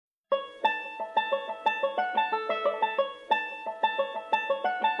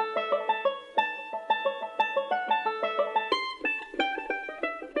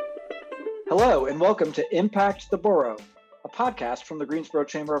Hello, and welcome to Impact the Borough, a podcast from the Greensboro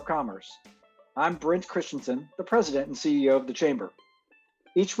Chamber of Commerce. I'm Brent Christensen, the President and CEO of the Chamber.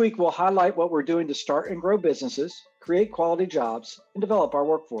 Each week, we'll highlight what we're doing to start and grow businesses, create quality jobs, and develop our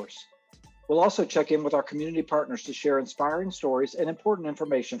workforce. We'll also check in with our community partners to share inspiring stories and important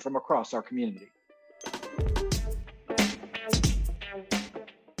information from across our community.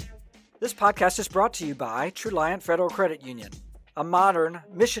 This podcast is brought to you by Truliant Federal Credit Union, a modern,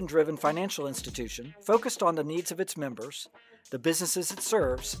 mission-driven financial institution focused on the needs of its members, the businesses it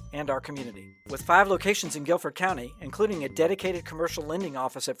serves, and our community. With 5 locations in Guilford County, including a dedicated commercial lending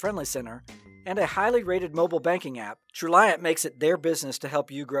office at Friendly Center and a highly rated mobile banking app, Truliant makes it their business to help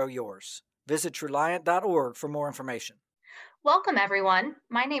you grow yours. Visit Truliant.org for more information. Welcome, everyone.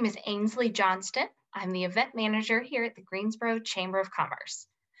 My name is Ainsley Johnston. I'm the event manager here at the Greensboro Chamber of Commerce.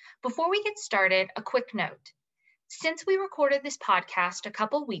 Before we get started, a quick note. Since we recorded this podcast a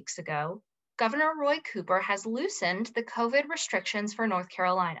couple weeks ago, Governor Roy Cooper has loosened the COVID restrictions for North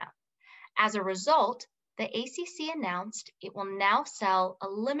Carolina. As a result, the ACC announced it will now sell a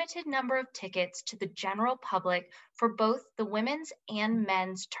limited number of tickets to the general public for both the women's and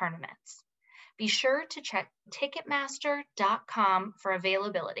men's tournaments. Be sure to check Ticketmaster.com for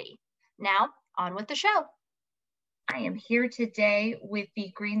availability. Now, on with the show. I am here today with the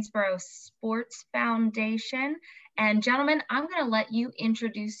Greensboro Sports Foundation. And gentlemen, I'm going to let you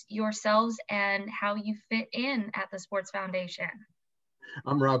introduce yourselves and how you fit in at the Sports Foundation.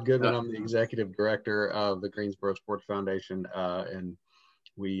 I'm Rob Goodman. I'm the executive director of the Greensboro Sports Foundation. And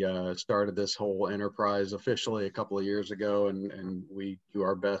we started this whole enterprise officially a couple of years ago, and we do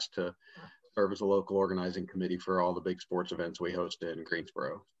our best to serve as a local organizing committee for all the big sports events we host in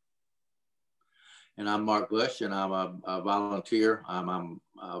Greensboro. And I'm Mark Bush, and I'm a volunteer. I'm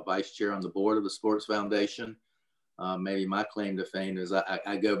a vice chair on the board of the Sports Foundation. Maybe my claim to fame is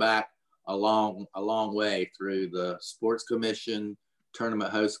I go back a long way through the Sports Commission,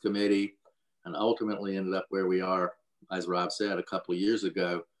 Tournament Host Committee, and ultimately ended up where we are, as Rob said, a couple of years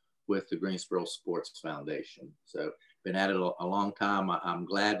ago with the Greensboro Sports Foundation. So been at it a long time. I'm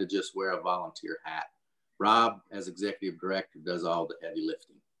glad to just wear a volunteer hat. Rob, as executive director, does all the heavy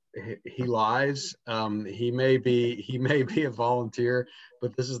lifting. He lies. He may be a volunteer,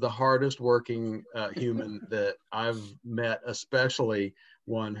 but this is the hardest working human that I've met, especially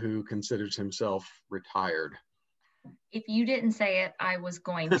one who considers himself retired. If you didn't say it, I was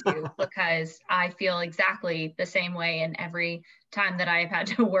going to, because I feel exactly the same way in every time that I've had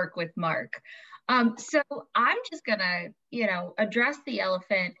to work with Mark. So I'm just gonna, address the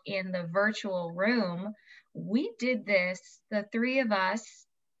elephant in the virtual room. We did this, the three of us,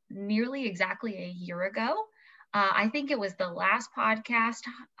 nearly exactly a year ago. I think it was the last podcast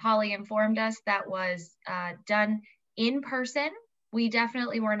Holly informed us that was done in person. We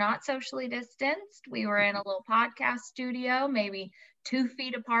definitely were not socially distanced. We were in a little podcast studio, maybe 2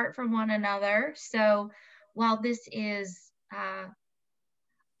 feet apart from one another. So while this is,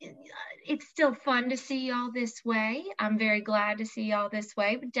 it's still fun to see y'all this way. I'm very glad to see y'all this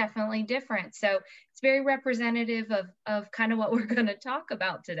way, but definitely different. So it's very representative of kind of what we're going to talk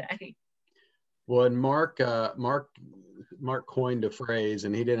about today. Well, and Mark coined a phrase,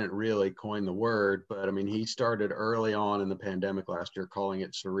 and he didn't really coin the word, but I mean, he started early on in the pandemic last year calling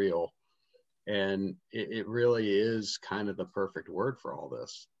it surreal. And it really is kind of the perfect word for all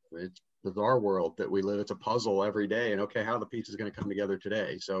this. It's bizarre world that we live. It's a puzzle every day. And okay, how are the pieces going to come together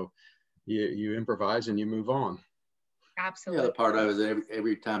today? So you improvise and you move on. Absolutely. The other part of it is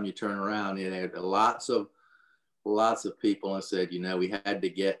every time you turn around, lots of people have said, we had to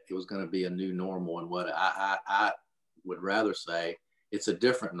it was going to be a new normal. And what I would rather say, it's a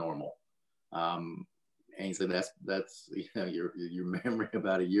different normal. Ainsley, that's your memory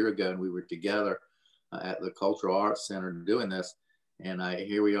about a year ago, and we were together at the Cultural Arts Center doing this. And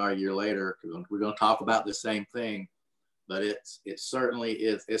here we are a year later. We're going to talk about the same thing, but it certainly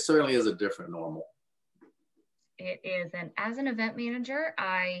is a different normal. It is, and as an event manager,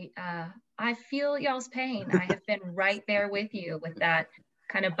 I feel y'all's pain. I have been right there with you with that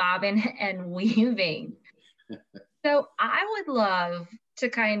kind of bobbing and weaving. So I would love to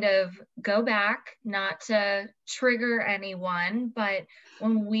kind of go back, not to trigger anyone, but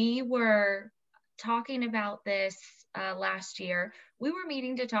when we were talking about this last year, we were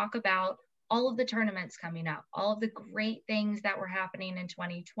meeting to talk about all of the tournaments coming up, all of the great things that were happening in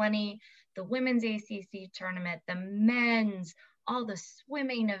 2020, the women's ACC tournament, the men's, all the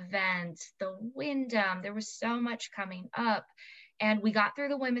swimming events, the Wyndham. There was so much coming up. And we got through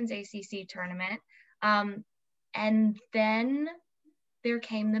the women's ACC tournament. And then there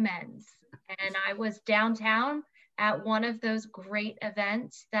came the men's. And I was downtown at one of those great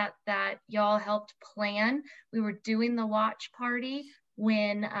events that y'all helped plan. We were doing the watch party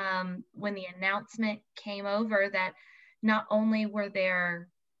when the announcement came over that not only were there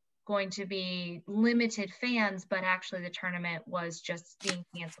going to be limited fans, but actually the tournament was just being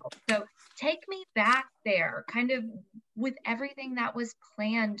canceled. So take me back there, kind of with everything that was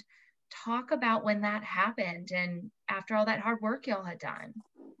planned. Talk about when that happened and after all that hard work y'all had done.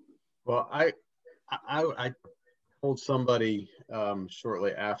 Well, I told somebody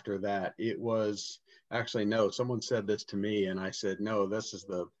shortly after that. It was actually, no, someone said this to me, and I said, no, that's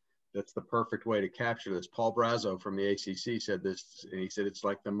the perfect way to capture this. Paul Brazo from the ACC said this, and he said it's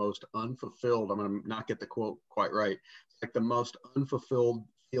like the most unfulfilled, I'm going to not get the quote quite right, it's like the most unfulfilled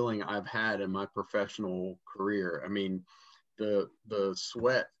feeling I've had in my professional career. I mean, the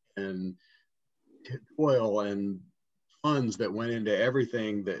sweat and toil and funds that went into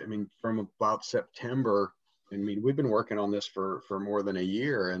everything that, I mean, from about September, I mean, we've been working on this for more than a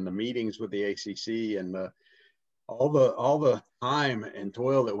year, and the meetings with the ACC and all the time and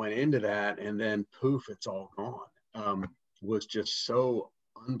toil that went into that, and then poof, it's all gone, was just so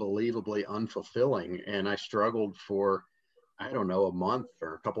unbelievably unfulfilling. And I struggled for, I don't know, a month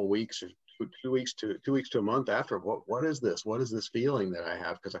or a couple of weeks, or 2 weeks to a month after. What is this? What is this feeling that I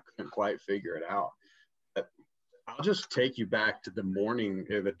have? Because I couldn't quite figure it out. But I'll just take you back to the morning,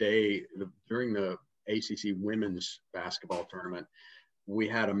 the day during the ACC women's basketball tournament. We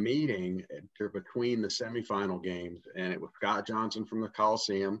had a meeting between the semifinal games, and it was Scott Johnson from the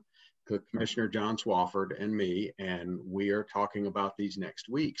Coliseum, Commissioner John Swafford, and me, and we are talking about these next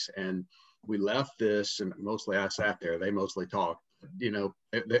weeks. And we left this, and mostly I sat there. They mostly talked. You know,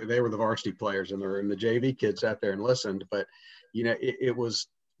 they were the varsity players in the room. The JV kids sat there and listened. But, you know, it was,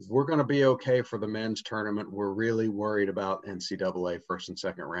 we're going to be okay for the men's tournament. We're really worried about NCAA first and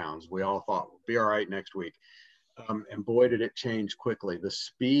second rounds. We all thought we'll be all right next week. And boy, did it change quickly. The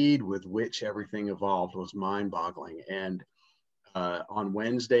speed with which everything evolved was mind-boggling. And on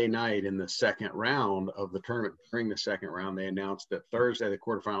Wednesday night in the second round of the tournament, during the second round, they announced that Thursday the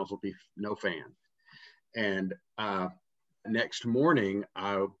quarterfinals will be no fans. And next morning,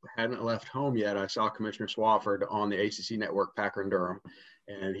 I hadn't left home yet. I saw Commissioner Swafford on the ACC network, Packer and Durham,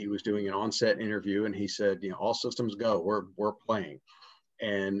 and he was doing an on-set interview, and he said, you know, all systems go. We're playing.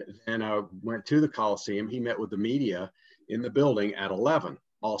 And then I went to the Coliseum. He met with the media in the building at 11.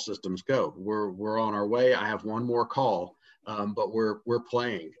 All systems go. We're on our way. I have one more call, but we're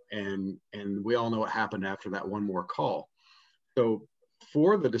playing. And we all know what happened after that one more call. So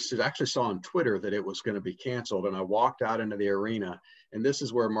for the decision, I actually saw on Twitter that it was going to be canceled, and I walked out into the arena, and this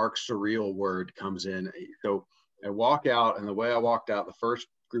is where Mark's surreal word comes in. So I walk out, and the way I walked out, the first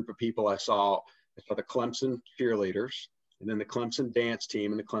group of people I saw the Clemson cheerleaders, and then the Clemson dance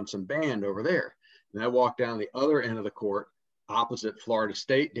team and the Clemson band over there. And I walked down the other end of the court, opposite Florida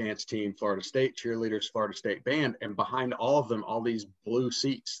State dance team, Florida State cheerleaders, Florida State band, and behind all of them, all these blue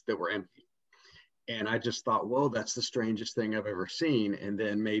seats that were empty. And I just thought, whoa, that's the strangest thing I've ever seen. And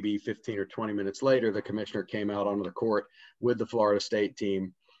then maybe 15 or 20 minutes later, the commissioner came out onto the court with the Florida State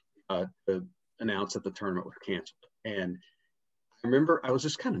team to announce that the tournament was canceled. And I remember I was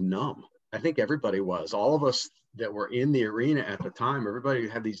just kind of numb. I think everybody was. All of us that were in the arena at the time, everybody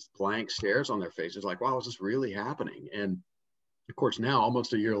had these blank stares on their faces like, wow, is this really happening? And of course, now,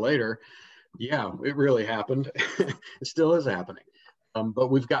 almost a year later, yeah, it really happened. It still is happening. But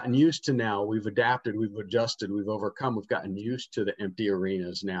we've gotten used to now. We've adapted, we've adjusted, we've overcome. We've gotten used to the empty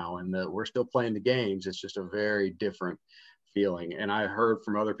arenas now, and we're still playing the games. It's just a very different feeling. And I heard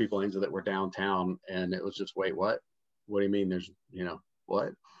from other people, Ainsley, that were downtown, and it was just, wait, what? What do you mean there's, you know,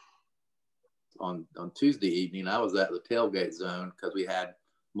 what? On Tuesday evening, I was at the tailgate zone because we had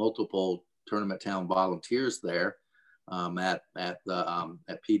multiple Tournament Town volunteers there at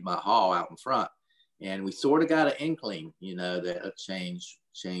Piedmont Hall out in front. And we sort of got an inkling, you know, that a change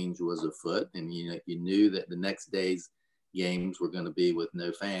was afoot. And, you know, you knew that the next day's games were going to be with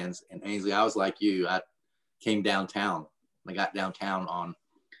no fans. And Ainsley, I was like you. I came downtown. I got downtown on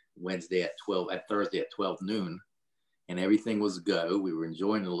Thursday at 12 noon. And everything was a go. We were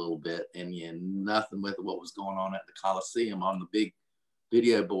enjoying it a little bit. And yeah, nothing with what was going on at the Coliseum on the big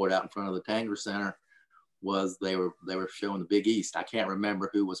video board out in front of the Tanger Center was they were showing the Big East. I can't remember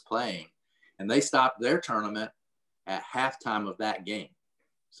who was playing. And they stopped their tournament at halftime of that game.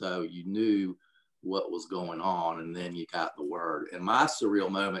 So you knew what was going on, and then you got the word. And my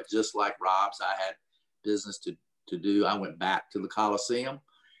surreal moment, just like Rob's, I had business to do. I went back to the Coliseum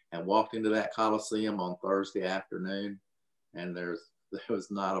and walked into that Coliseum on Thursday afternoon, and there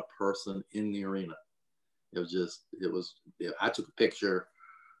was not a person in the arena. I took a picture.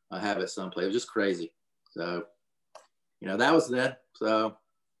 I have it someplace. It was just crazy. So that was then. So.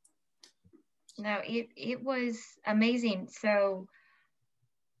 No, it was amazing. So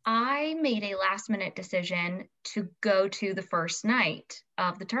I made a last minute decision to go to the first night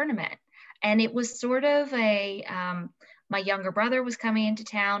of the tournament. And it was sort of my younger brother was coming into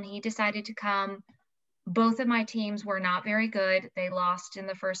town. He decided to come. Both of my teams were not very good. They lost in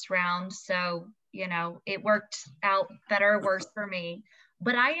the first round. So, it worked out better or worse for me.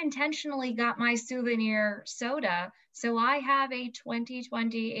 But I intentionally got my souvenir soda. So I have a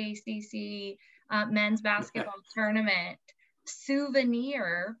 2020 ACC men's basketball tournament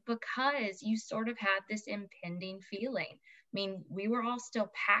souvenir, because you sort of had this impending feeling. I mean, we were all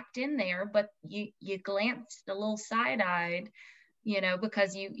still packed in there, but you glanced a little side-eyed,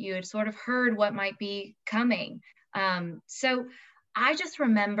 because you had sort of heard what might be coming. So I just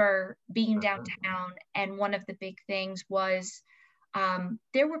remember being downtown, and one of the big things was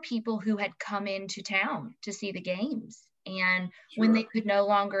there were people who had come into town to see the games. And when they could no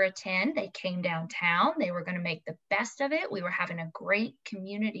longer attend, they came downtown. They were going to make the best of it. We were having a great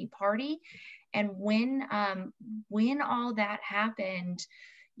community party. And when all that happened,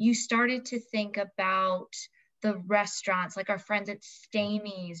 you started to think about the restaurants, like our friends at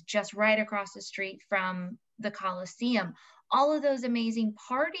Stamey's, just right across the street from the Coliseum. All of those amazing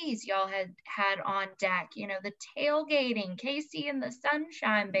parties y'all had on deck, the tailgating, Casey and the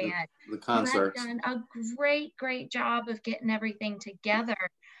Sunshine Band. The concerts. You had done a great job of getting everything together.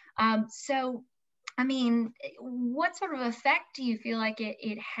 So, I mean, what sort of effect do you feel like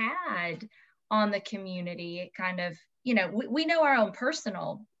it had on the community? It kind of, we know our own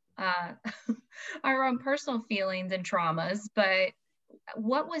personal feelings and traumas, but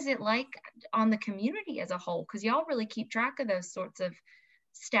what was it like on the community as a whole? Because y'all really keep track of those sorts of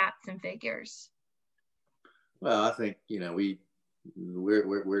stats and figures. Well, I think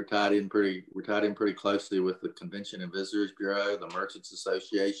we're tied in pretty closely with the Convention and Visitors Bureau, the Merchants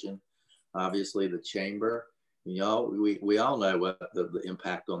Association, obviously the Chamber. We all know what the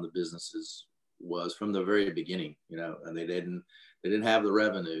impact on the businesses was from the very beginning. And they didn't have the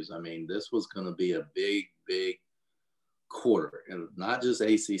revenues. I mean, this was going to be a big quarter, and not just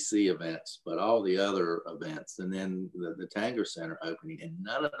ACC events, but all the other events, and then the Tanger Center opening, and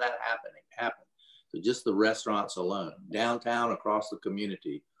none of that happened. So just the restaurants alone, downtown, across the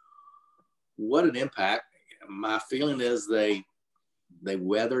community, what an impact. My feeling is they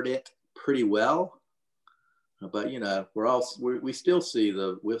weathered it pretty well, but we still see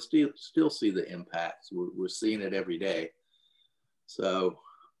the impacts. We're seeing it every day. So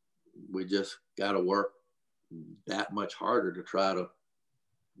we just got to work that much harder to try to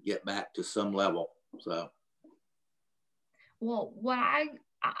get back to some level. So, well, what I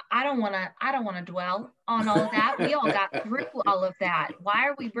don't want to dwell on all of that. We all got through all of that. Why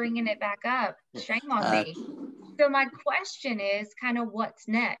are we bringing it back up? Shame on me. So my question is kind of what's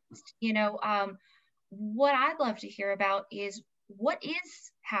next? What I'd love to hear about is what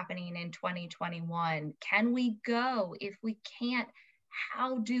is happening in 2021. Can we go? If we can't,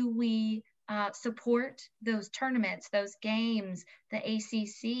 how do we support those tournaments, those games, the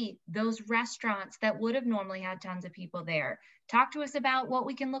ACC, those restaurants that would have normally had tons of people there? Talk to us about what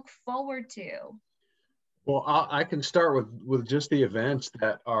we can look forward to. Well, I can start with just the events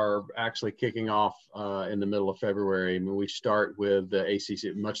that are actually kicking off in the middle of February. I mean, we start with the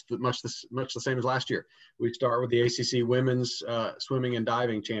ACC, much the same as last year. We start with the ACC Women's Swimming and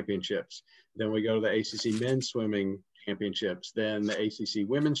Diving Championships. Then we go to the ACC Men's Swimming Championships. Then the ACC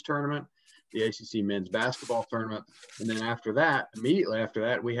Women's Tournament, the ACC Men's Basketball Tournament, and then immediately after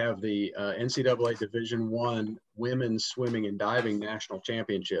that, we have the NCAA Division I Women's Swimming and Diving National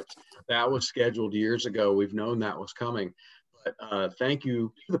Championships. That was scheduled years ago. We've known that was coming, but thank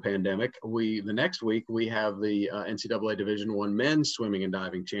you to the pandemic, the next week we have the NCAA Division I Men's Swimming and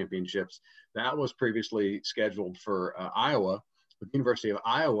Diving Championships. That was previously scheduled for Iowa. The University of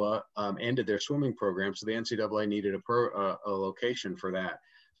Iowa ended their swimming program, so the NCAA needed a location for that.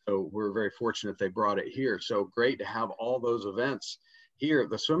 So we're very fortunate they brought it here. So great to have all those events here.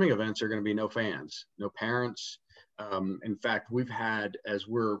 The swimming events are going to be no fans, no parents. In fact, we've had, as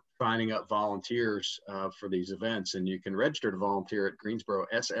we're signing up volunteers for these events, and you can register to volunteer at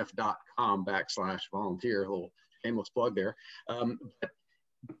greensborosf.com/volunteer, a little shameless plug there. But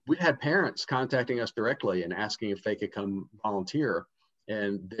we had parents contacting us directly and asking if they could come volunteer.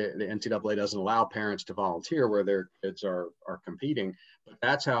 And the NCAA doesn't allow parents to volunteer where their kids are competing. But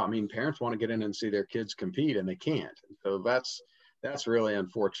that's how, parents want to get in and see their kids compete, and they can't. So that's really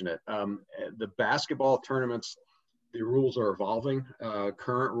unfortunate. The basketball tournaments, the rules are evolving.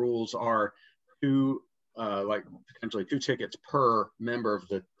 Current rules are potentially 2 tickets per member of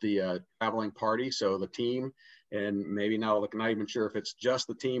the traveling party. So the team and maybe not even sure if it's just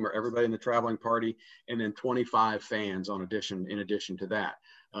the team or everybody in the traveling party, and then 25 fans in addition to that.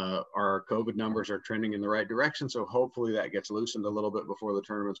 Our COVID numbers are trending in the right direction, so hopefully that gets loosened a little bit before the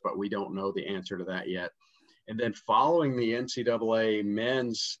tournaments, but we don't know the answer to that yet. And then following the NCAA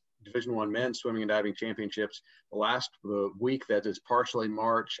Division I men's swimming and diving championships, the week that is partially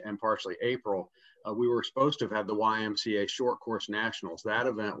March and partially April, we were supposed to have had the YMCA short course nationals. That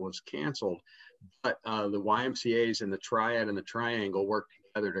event was canceled, but the YMCA's and the Triad and the Triangle worked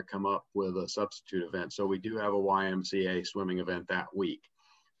together to come up with a substitute event. So we do have a YMCA swimming event that week.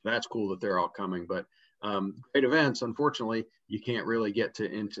 That's cool that they're all coming, but great events. Unfortunately, you can't really get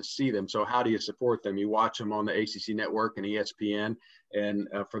in to see them. So how do you support them? You watch them on the ACC network and ESPN, and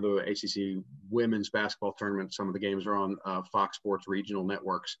for the ACC women's basketball tournament, some of the games are on Fox Sports regional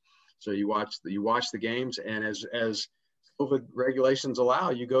networks. So you watch the games, and as COVID regulations allow,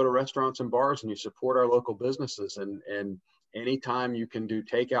 you go to restaurants and bars and you support our local businesses. And anytime you can do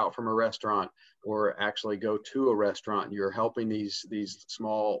takeout from a restaurant or actually go to a restaurant, you're helping these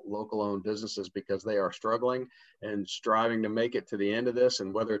small local owned businesses, because they are struggling and striving to make it to the end of this.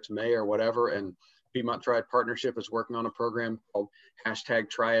 And whether it's May or whatever, and Piedmont Triad Partnership is working on a program called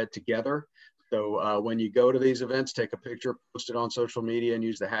 #Triad Together. So when you go to these events, take a picture, post it on social media, and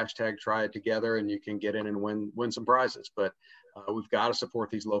use the #Triad Together, and you can get in and win some prizes. But we've got to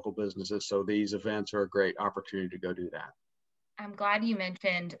support these local businesses. So these events are a great opportunity to go do that. I'm glad you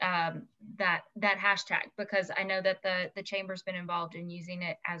mentioned that hashtag, because I know that the Chamber's been involved in using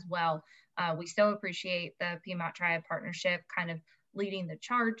it as well. We so appreciate the Piedmont Triad Partnership kind of leading the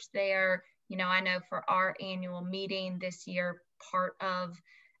charge there. You know, I know for our annual meeting this year, part of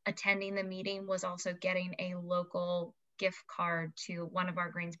attending the meeting was also getting a local gift card to one of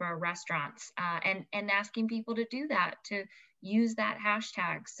our Greensboro restaurants, and asking people to do that, to use that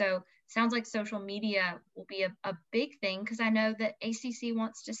hashtag. So sounds like social media will be a big thing, because I know that ACC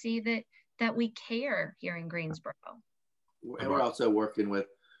wants to see that we care here in Greensboro. And we're also working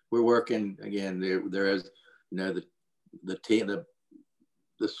again, there is, you know,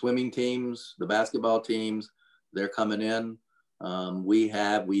 the swimming teams, the basketball teams, they're coming in.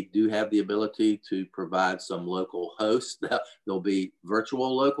 We do have the ability to provide some local hosts. There'll be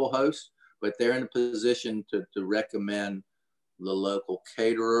virtual local hosts, but they're in a position to recommend the local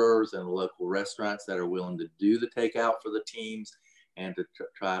caterers and local restaurants that are willing to do the takeout for the teams, and to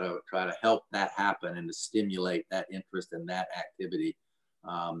try to help that happen and to stimulate that interest in that activity.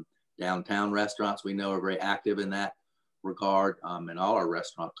 Downtown restaurants, we know, are very active in that regard, and all our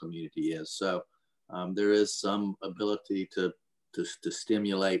restaurant community is. So there is some ability to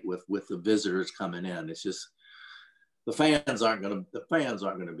stimulate with the visitors coming in. It's just the fans aren't going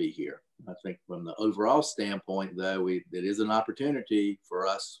to be here. I think from the overall standpoint, though, it is an opportunity for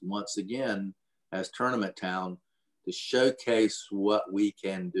us once again as Tournament Town to showcase what we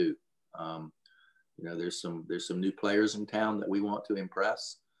can do. You know, there's some new players in town that we want to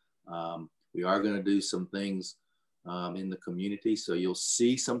impress. We are going to do some things in the community, so you'll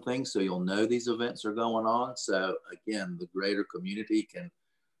see some things, so you'll know these events are going on. So again, the greater community can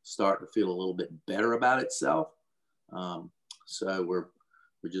start to feel a little bit better about itself. So we're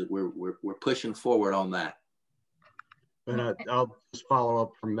pushing forward on that. And I'll just follow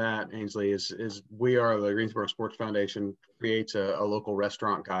up from that, Ainsley, is we are the Greensboro Sports Foundation creates a local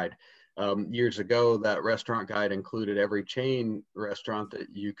restaurant guide. Years ago, that restaurant guide included every chain restaurant that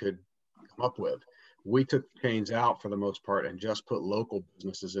you could come up with. We took chains out for the most part and just put local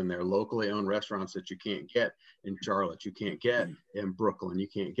businesses in there, locally owned restaurants that you can't get in Charlotte, you can't get in Brooklyn, you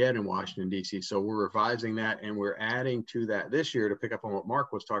can't get in Washington, D.C. So we're revising that, and we're adding to that this year, to pick up on what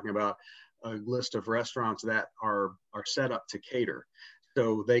Mark was talking about, a list of restaurants that are set up to cater.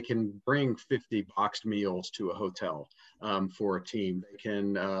 So they can bring 50 boxed meals to a hotel for a team. They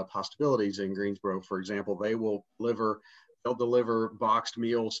can, Possibilities in Greensboro, for example, they'll deliver boxed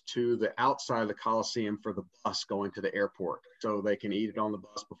meals to the outside of the Coliseum for the bus going to the airport, so they can eat it on the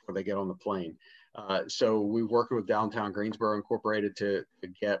bus before they get on the plane. So we worked with Downtown Greensboro Incorporated to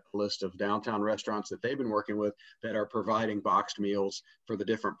get a list of downtown restaurants that they've been working with that are providing boxed meals for the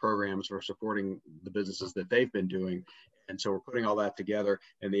different programs for supporting the businesses that they've been doing. And so we're putting all that together.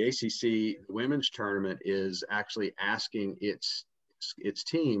 And the ACC women's tournament is actually asking its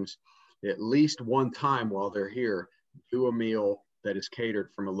teams at least one time while they're here, do a meal that is catered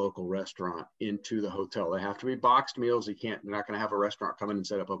from a local restaurant into the hotel. They have to be boxed meals. They're not going to have a restaurant come in and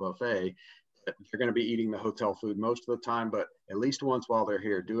set up a buffet. They're going to be eating the hotel food most of the time, but at least once while they're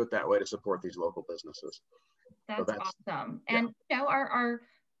here, do it that way to support these local businesses. That's awesome. And you know,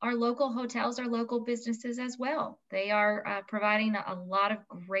 our local hotels are local businesses as well. They are providing a lot of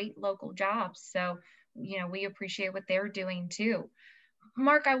great local jobs. So we appreciate what they're doing too.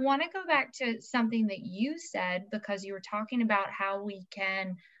 Mark, I want to go back to something that you said, because you were talking about how we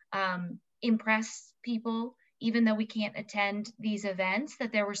can impress people even though we can't attend these events,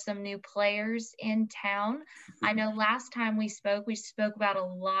 that there were some new players in town. I know last time we spoke about a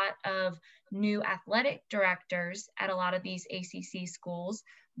lot of new athletic directors at a lot of these ACC schools.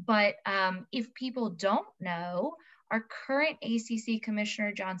 But if people don't know, our current ACC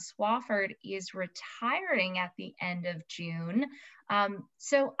commissioner, John Swafford, is retiring at the end of June.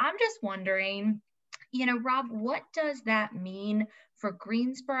 So I'm just wondering, Rob, what does that mean for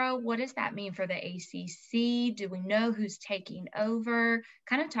Greensboro? What does that mean for the ACC? Do we know who's taking over?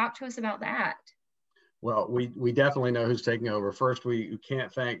 Kind of talk to us about that. Well, we definitely know who's taking over. First, we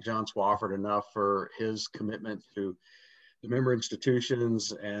can't thank John Swafford enough for his commitment to the member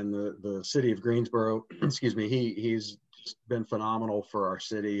institutions and the city of Greensboro. Excuse me. He's been phenomenal for our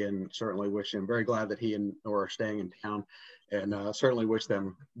city, and certainly wish him, very glad that he and Nora are staying in town, and certainly wish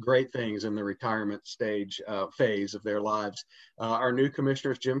them great things in the retirement stage phase of their lives. Our new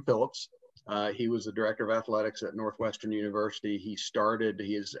commissioner is Jim Phillips. He was the director of athletics at Northwestern University.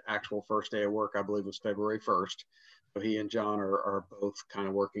 His actual first day of work, I believe, was February 1st. So he and John are both kind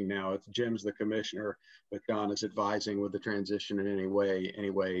of working now. Jim's the commissioner, but John is advising with the transition in any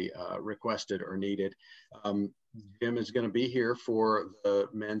way requested or needed. Jim is going to be here for the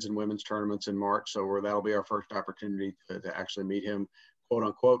men's and women's tournaments in March. So that'll be our first opportunity to actually meet him, quote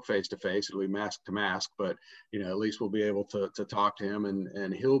unquote, face to face. It'll be mask to mask, but at least we'll be able to talk to him, and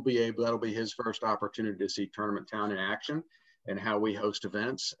that'll be his first opportunity to see Tournament Town in action and how we host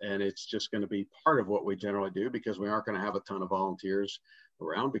events. And it's just going to be part of what we generally do, because we aren't going to have a ton of volunteers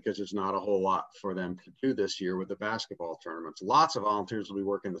around, because there's not a whole lot for them to do this year with the basketball tournaments. Lots of volunteers will be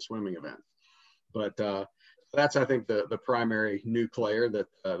working the swimming event, but that's, I think, the primary new player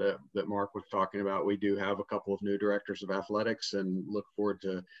that Mark was talking about. We do have a couple of new directors of athletics, and look forward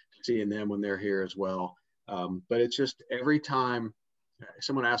to seeing them when they're here as well. But it's just, every time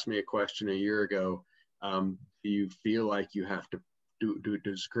someone asked me a question a year ago, do you feel like you have to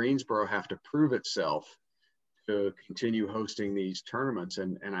does Greensboro have to prove itself to continue hosting these tournaments?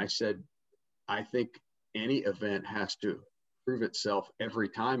 And I said, I think any event has to prove itself every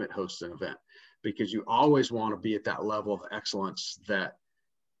time it hosts an event, because you always want to be at that level of excellence that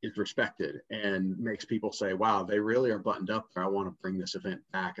is respected and makes people say, wow, they really are buttoned up there. I want to bring this event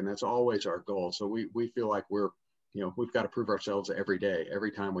back. And that's always our goal. So we feel like we've got to prove ourselves every day,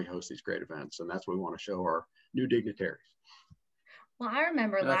 every time we host these great events. And that's what we want to show our new dignitaries. Well, I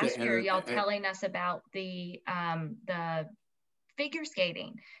remember last year y'all telling us about the figure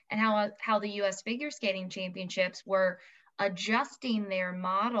skating, and how the U.S. Figure Skating Championships were adjusting their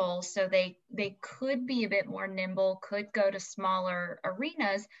model so they could be a bit more nimble, could go to smaller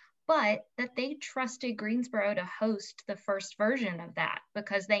arenas, but that they trusted Greensboro to host the first version of that,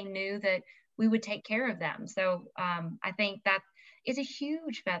 because they knew that we would take care of them. So I think that is a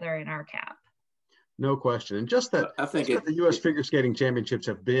huge feather in our cap. No question. And just that I think the U.S. Figure Skating Championships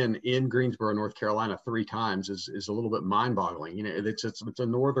have been in Greensboro, North Carolina 3 times is a little bit mind-boggling. It's a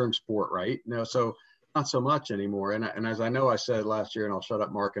northern sport, right? So not so much anymore. And as I know I said last year, and I'll shut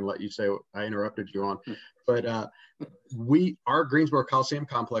up, Mark, and let you say what I interrupted you on, but our Greensboro Coliseum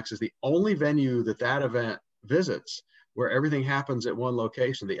complex is the only venue that event visits where everything happens at one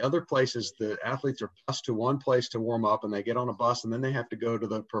location. The other places, the athletes are bused to one place to warm up, and they get on a bus, and then they have to go to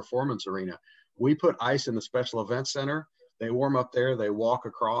the performance arena. We put ice in the special events center. They warm up there, they walk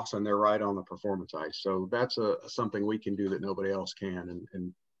across, and they're right on the performance ice. So that's something we can do that nobody else can,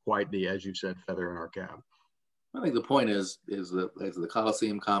 and quite the, as you said, feather in our cap. I think the point is the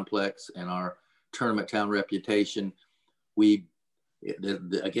Coliseum complex and our tournament town reputation.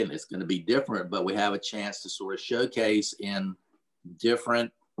 Again, it's going to be different, but we have a chance to sort of showcase in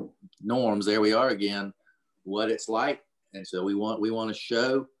different norms. There we are again, what it's like. And so we want to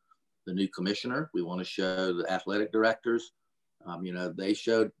show the new commissioner. We want to show the athletic directors. They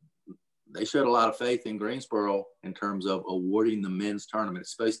showed a lot of faith in Greensboro in terms of awarding the men's tournament.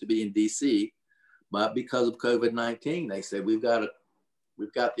 It's supposed to be in DC, but because of COVID-19, they said we've got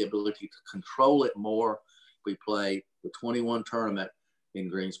the ability to control it more if we play the 21 tournament in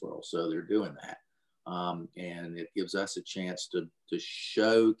Greensboro. So they're doing that. And it gives us a chance to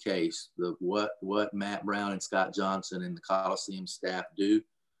showcase what Matt Brown and Scott Johnson and the Coliseum staff do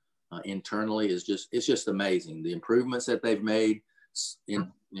internally. It's just amazing. The improvements that they've made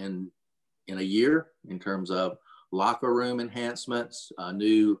in a year in terms of locker room enhancements,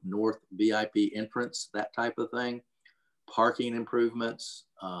 new north VIP entrance, that type of thing, parking improvements.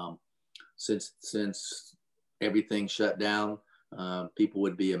 Since everything shut down, people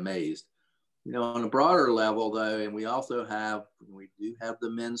would be amazed. You know, on a broader level though, and we do have the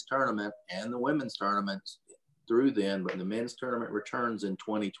men's tournament and the women's tournaments through then, but the men's tournament returns in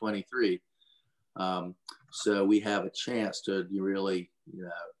 2023. So we have a chance to really,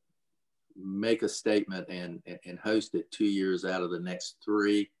 make a statement and host it 2 years out of the next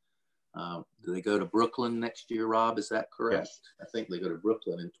 3. Do they go to Brooklyn next year, Rob? Is that correct? Yes. I think they go to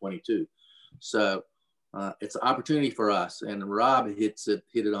Brooklyn in 22. So it's an opportunity for us, and Rob hit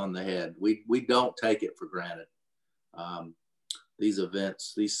it on the head. We don't take it for granted. These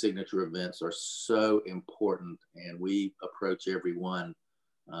events, these signature events, are so important, and we approach every one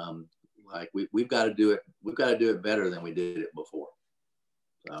like we've got to do it. We've got to do it better than we did it before.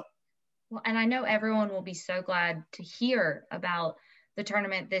 So. Well, and I know everyone will be so glad to hear about the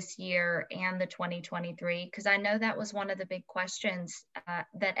tournament this year and the 2023, because I know that was one of the big questions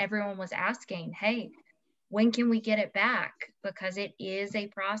that everyone was asking. Hey, when can we get it back? Because it is a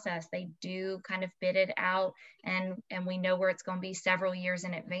process. They do kind of bid it out, and we know where it's going to be several years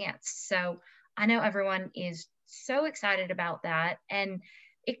in advance. So I know everyone is so excited about that. And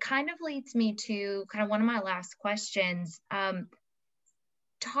it kind of leads me to kind of one of my last questions.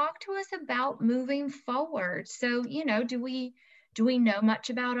 Talk to us about moving forward. So, do we know much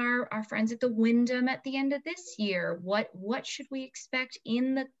about our friends at the Wyndham at the end of this year? What should we expect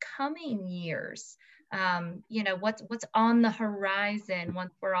in the coming years? What's on the horizon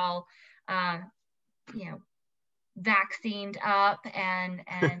once we're all, vaccinated up and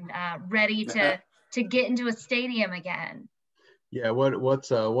ready to get into a stadium again? Yeah. What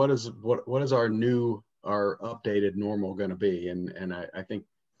is our updated normal going to be? And I think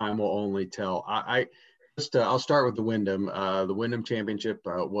time will only tell. I'll start with the Wyndham. The Wyndham Championship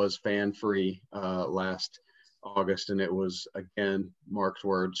was fan-free last August, and it was, again, Mark's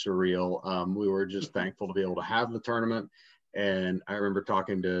word, surreal. We were just thankful to be able to have the tournament. And I remember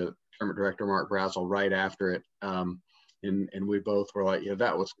talking to tournament director Mark Brazel right after it. And we both were like, yeah,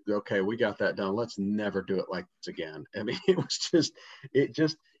 that was okay. We got that done. Let's never do it like this again. I mean, it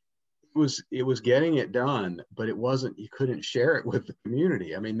was getting it done, but it wasn't, you couldn't share it with the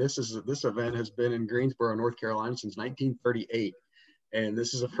community. I mean, this event has been in Greensboro, North Carolina since 1938. And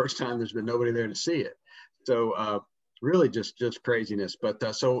this is the first time there's been nobody there to see it. So really just craziness.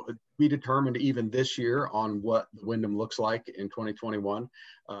 But so we determined even this year on what the Wyndham looks like in 2021.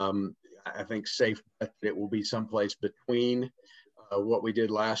 I think safe bet that it will be someplace between what we did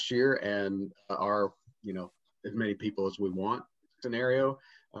last year and our, as many people as we want scenario.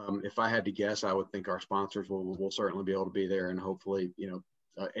 If I had to guess, I would think our sponsors will certainly be able to be there, and hopefully,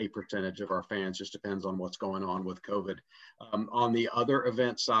 a percentage of our fans. Just depends on what's going on with COVID. On the other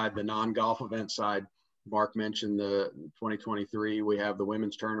event side, the non-golf event side, Mark mentioned the 2023. We have the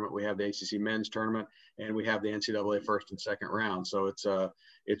women's tournament, we have the ACC men's tournament, and we have the NCAA first and second round. So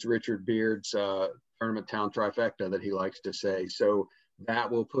it's Richard Beard's tournament town trifecta that he likes to say. So that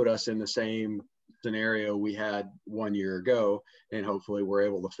will put us in the same scenario we had 1 year ago, and hopefully we're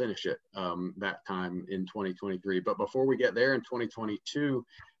able to finish it that time in 2023. But before we get there in 2022,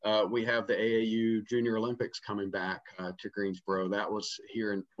 we have the AAU Junior Olympics coming back to Greensboro. That was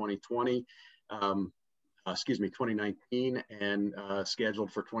here in 2019, and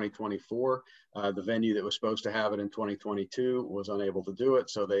scheduled for 2024. The venue that was supposed to have it in 2022 was unable to do it.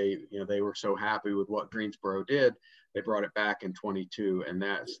 So they were so happy with what Greensboro did, they brought it back in 22. And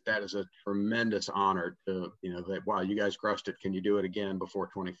that is a tremendous honor to, that, wow, you guys crushed it. Can you do it again before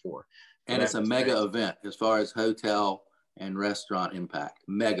 24? So and it's a mega event as far as hotel and restaurant impact.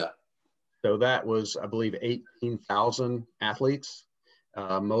 Mega. So that was, I believe, 18,000 athletes.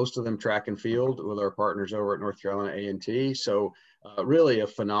 Most of them track and field with our partners over at North Carolina A&T. So really a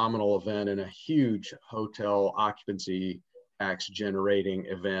phenomenal event and a huge hotel occupancy tax generating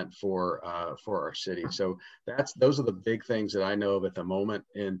event for our city. So those are the big things that I know of at the moment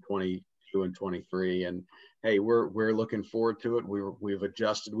in 22 and 23. And hey, we're looking forward to it. We've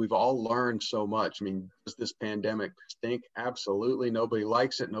adjusted. We've all learned so much. I mean, does this pandemic stink? Absolutely. Nobody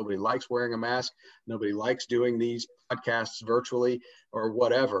likes it. Nobody likes wearing a mask. Nobody likes doing these podcasts virtually or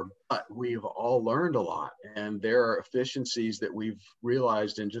whatever. But we've all learned a lot. And there are efficiencies that we've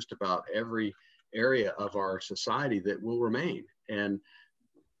realized in just about every area of our society that will remain. And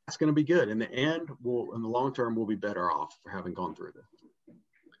that's going to be good. In the end, in the long term, we'll be better off for having gone through this.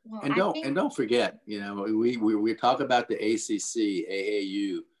 Well, and don't forget, we talk about the ACC,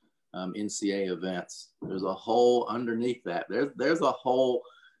 AAU, NCAA events. There's a whole underneath that. There's a whole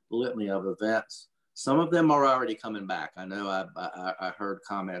litany of events. Some of them are already coming back. I know I heard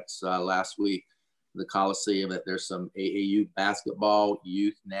comments last week, the Coliseum, that there's some AAU basketball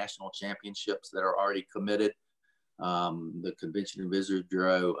youth national championships that are already committed. The Convention and Visitors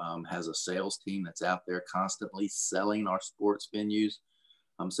Bureau has a sales team that's out there constantly selling our sports venues.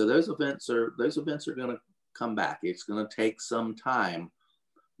 So those events are going to come back. It's going to take some time,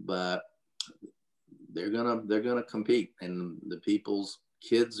 but they're gonna compete, and the people's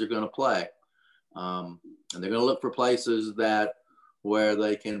kids are going to play, and they're going to look for places where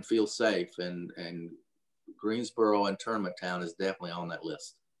they can feel safe. And Greensboro and Tournament Town is definitely on that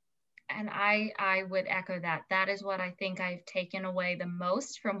list. And I would echo that. That is what I think I've taken away the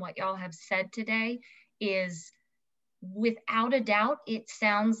most from what y'all have said today is, without a doubt, it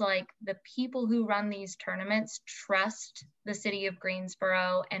sounds like the people who run these tournaments trust the city of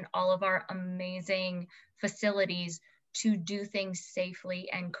Greensboro and all of our amazing facilities to do things safely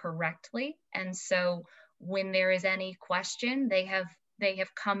and correctly. And so when there is any question, they have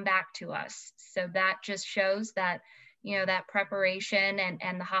come back to us. So that just shows that, that preparation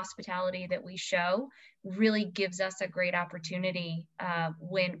and the hospitality that we show really gives us a great opportunity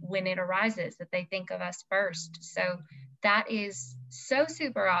when it arises, that they think of us first. So that is so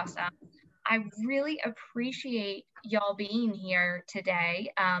super awesome. I really appreciate y'all being here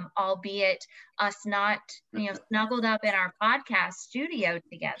today, albeit us not, snuggled up in our podcast studio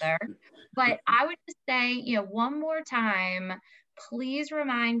together. But I would just say, one more time, please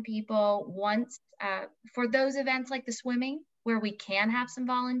remind people once for those events like the swimming, where we can have some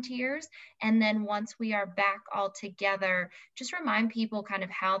volunteers. And then once we are back all together, just remind people kind of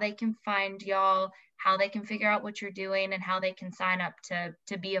how they can find y'all, how they can figure out what you're doing, and how they can sign up to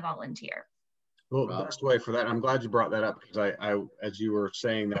be a volunteer. Well, the best way for that, I'm glad you brought that up, because I, as you were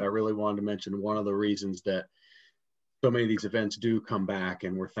saying that, I really wanted to mention one of the reasons that so many of these events do come back,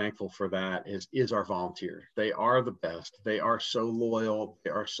 and we're thankful for that, is our volunteers. They are the best. They are so loyal.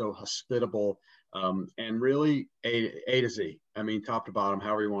 They are so hospitable, and really A to Z. I mean, top to bottom,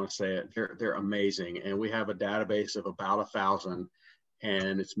 however you want to say it, they're amazing. And we have a database of about 1,000,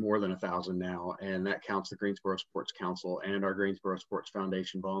 and it's more than 1,000 now. And that counts the Greensboro Sports Council and our Greensboro Sports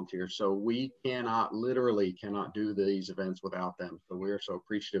Foundation volunteers. So we literally cannot do these events without them. So we are so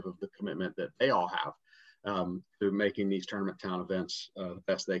appreciative of the commitment that they all have to making these Tournament Town events the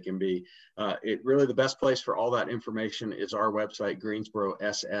best they can be. The best place for all that information is our website, Greensboro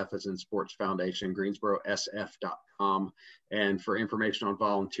SF, as in Sports Foundation, greensborosf.com. And for information on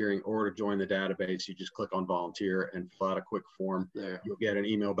volunteering or to join the database, you just click on volunteer and fill out a quick form there. You'll get an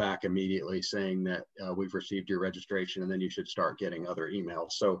email back immediately saying that we've received your registration, and then you should start getting other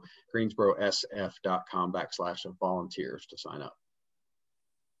emails. So greensborosf.com/volunteers to sign up.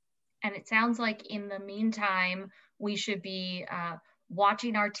 And it sounds like in the meantime, we should be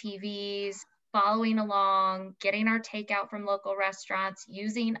watching our TVs, following along, getting our takeout from local restaurants,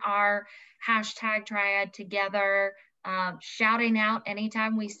 using our hashtag Triad Together, shouting out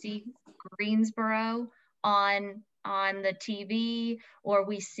anytime we see Greensboro on the TV, or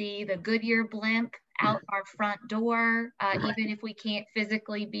we see the Goodyear blimp out our front door, even if we can't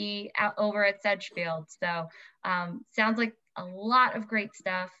physically be out over at Sedgefield. So sounds like a lot of great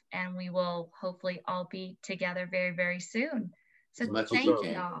stuff, and we will hopefully all be together very, very soon. So thank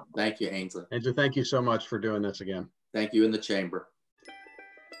you all. Thank you, Ainsley. And thank you so much for doing this again. Thank you in the chamber.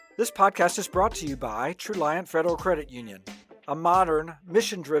 This podcast is brought to you by Truliant Federal Credit Union, a modern,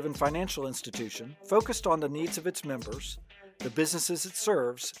 mission-driven financial institution focused on the needs of its members, the businesses it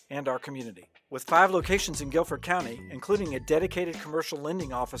serves, and our community. With 5 locations in Guilford County, including a dedicated commercial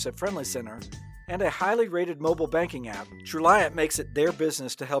lending office at Friendly Center and a highly rated mobile banking app, Truliant makes it their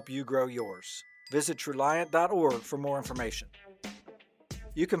business to help you grow yours. Visit Truliant.org for more information.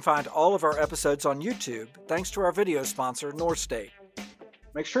 You can find all of our episodes on YouTube thanks to our video sponsor, North State.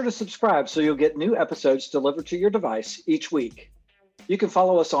 Make sure to subscribe so you'll get new episodes delivered to your device each week. You can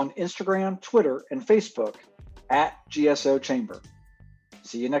follow us on Instagram, Twitter, and Facebook at GSO Chamber.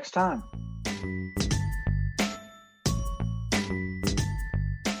 See you next time.